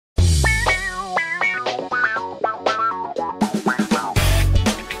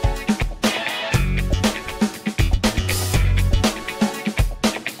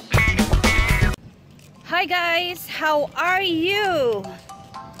how are you?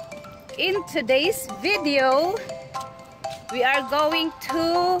 In today's video, we are going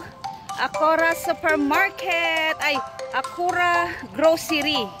to Acura supermarket, ay Acura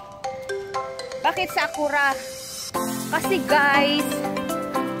grocery. Bakit sa Acura? Kasi guys,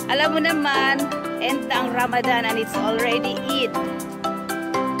 alam mo naman, end ang Ramadan and it's already Eid.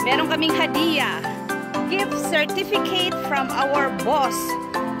 Meron kaming hadiah, gift certificate from our boss,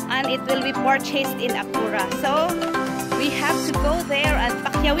 and it will be purchased in Acura. So, we have to go there at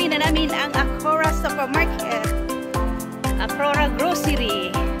pakyawin na namin ang Acura supermarket, Acura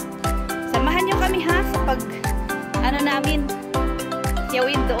grocery. Samahan nyo kami ha sa pag, namin,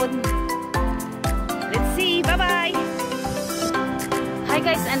 pakyawin doon. Let's see, bye-bye! Hi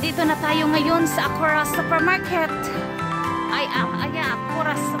guys, andito na tayo ngayon sa Acura supermarket.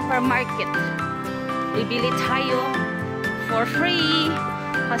 Acura supermarket. Bibili tayo for free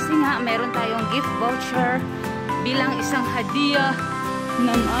kasi nga meron tayong gift voucher bilang isang hadiah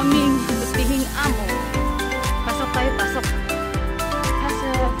ng aming butihing amo. Pasok tayo, pasok.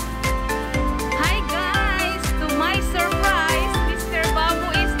 Pasok. Hi guys! To my surprise, Mr. Babu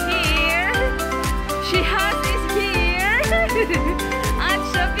is here. Shihaz is here. And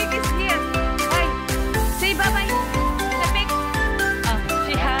Shafiq is here. Hi. Say bye-bye. Shafiq.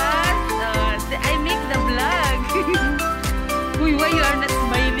 Shihaz. I make the vlog. Uy, why you are not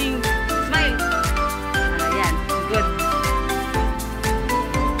smiling? Smile. Ayan. Good.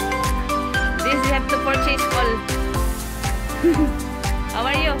 This you have to purchase all. How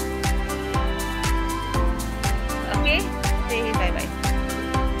are you? Okay? Say bye-bye.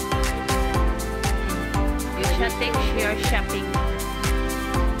 You shall take your shopping.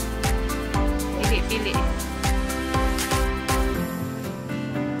 Pili.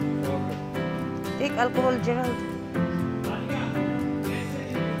 Take alcohol, Gerald.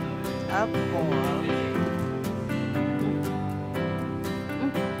 Alcohol.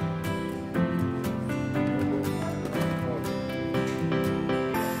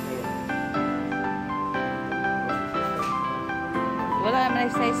 Wala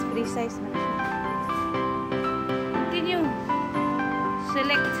naman size, free size na siya. Continue.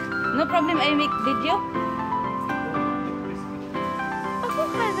 Select. No problem, I make video. Ako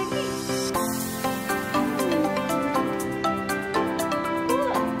ka lagi.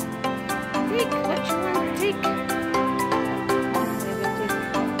 Take what you want to take.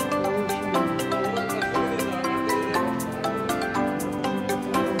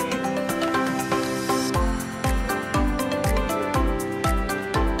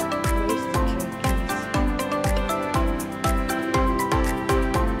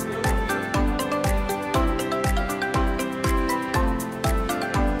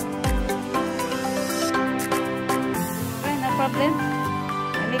 Problem?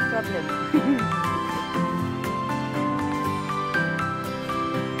 I make problem.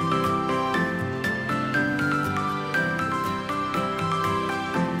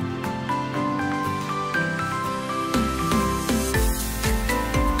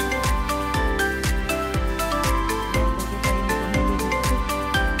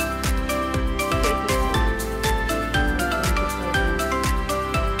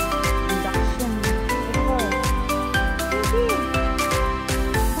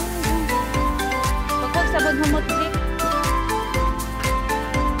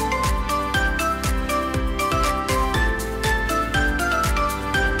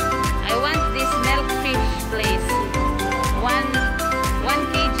 I want this milk fish, please. 1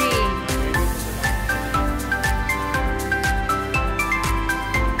 kg.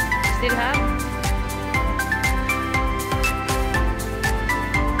 Still have?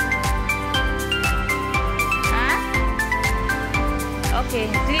 Huh? Okay,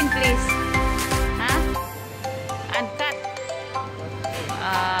 clean please.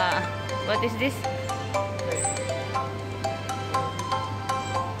 What is this?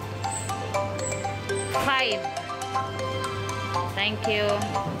 $5. Thank you.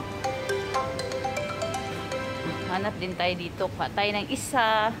 Hanap din tayo dito. Patay ng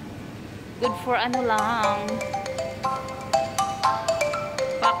isa. Good for ano lang.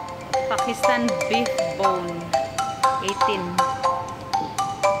 Pakistan beef bone. 18.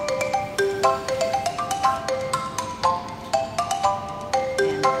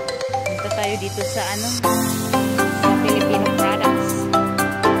 Tayo dito sa sa Filipino products.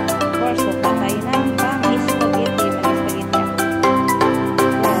 Of course, so patay ng pang spaghetti. Mga spaghetti ako.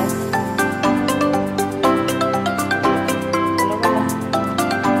 Yes. Dalawa lang.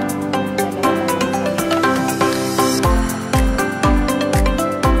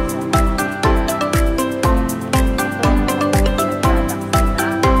 Ito ang mga Filipino products.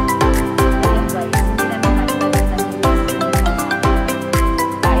 Ayan guys, hindi namin nakikita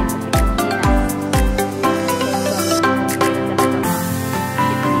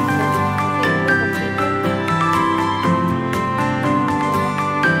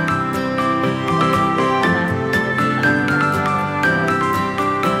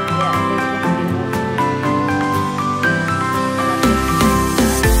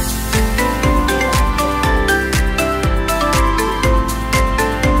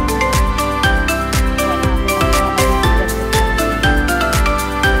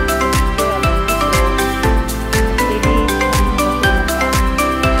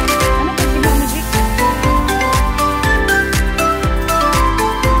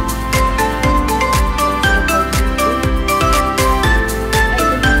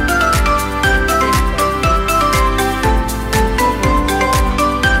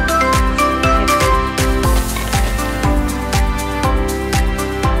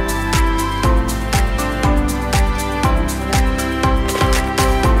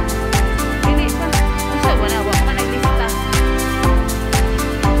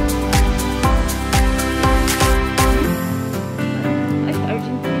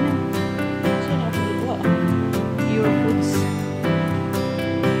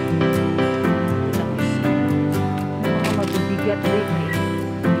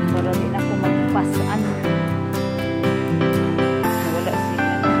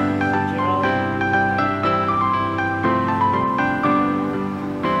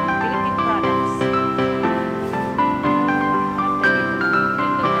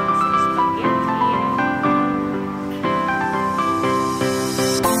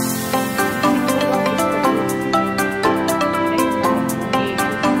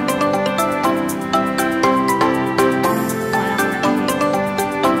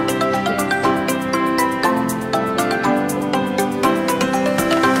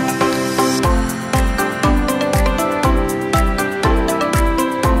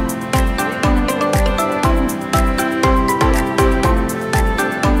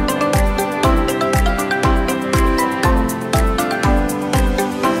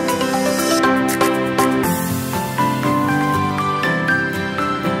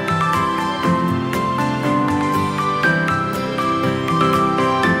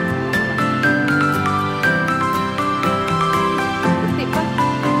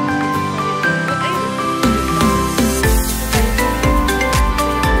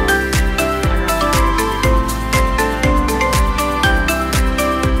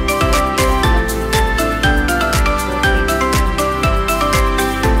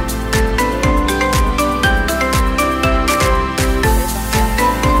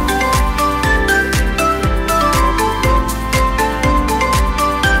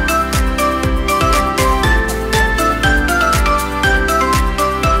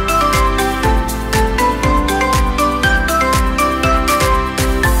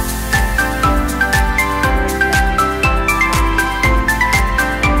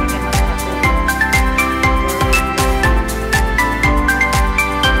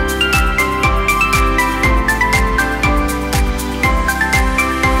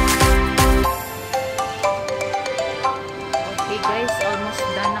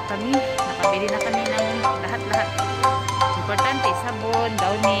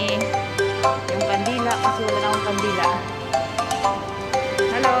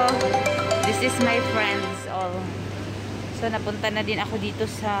This is my friends all. So napunta na din ako dito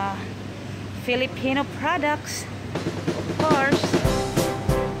sa Filipino products. Of course.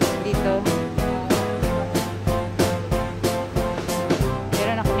 Dito.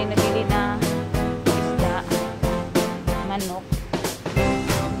 Meron ako din nabili na isda, manok.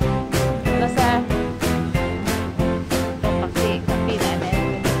 Basta ito kasi kapi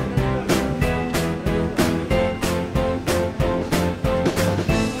namin.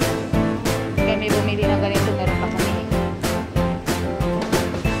 Kaya may bumili ng ganito, meron pa kami.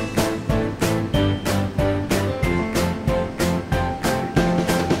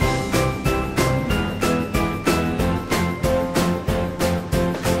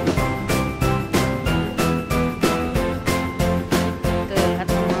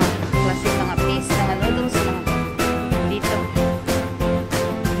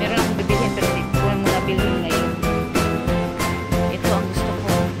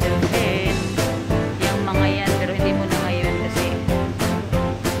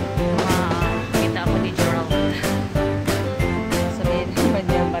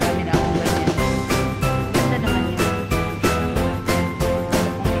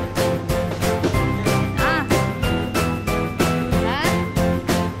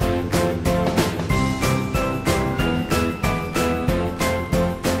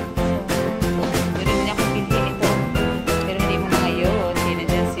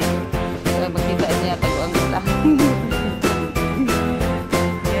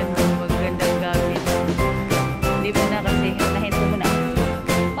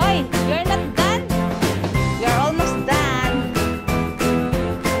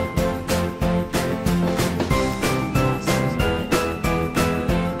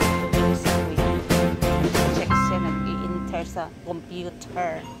 Sa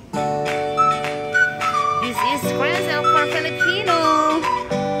computer. This is Crescel for Filipino.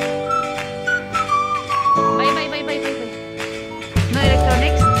 Bye. No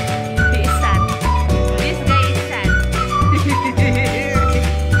electronics. He is sad. This guy is sad.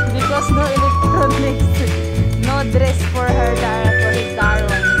 Because no electronics. No dress for her, for his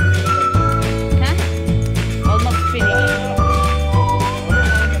darling. Huh? Almost finished.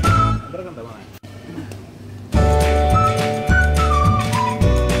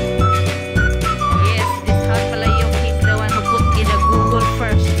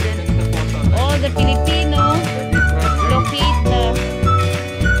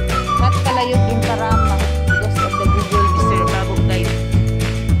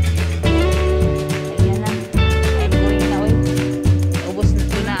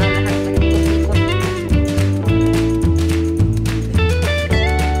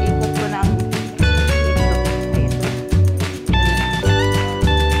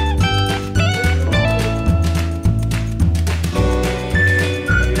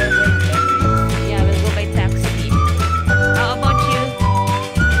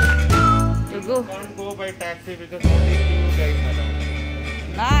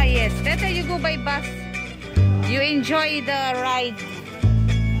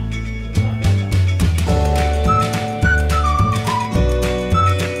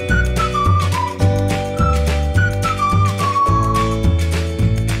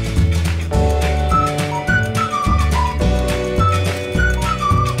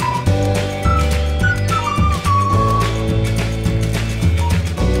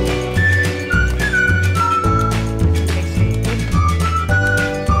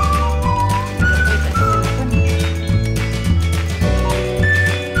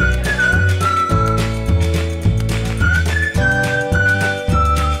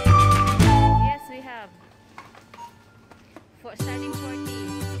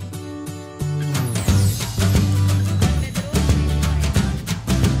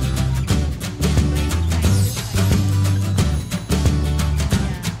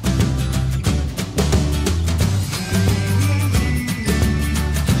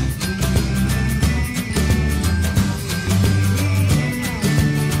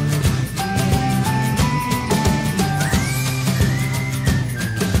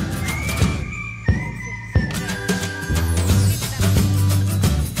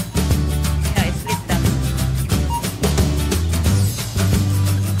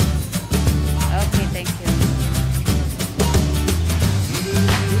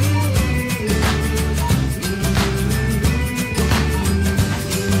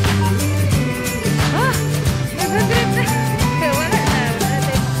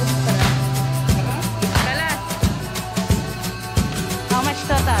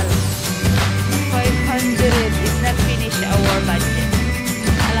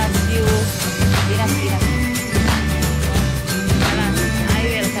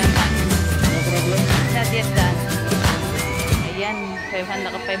 500,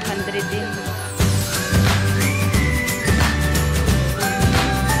 naka 500 din.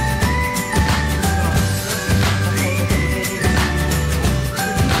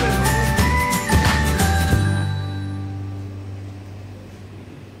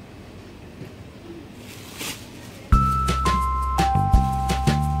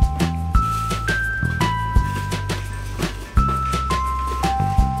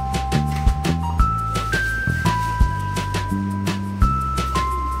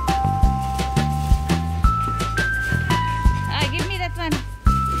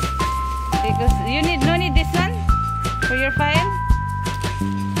 Because you no need this one for your file.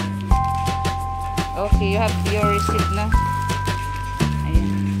 Okay, you have your receipt now.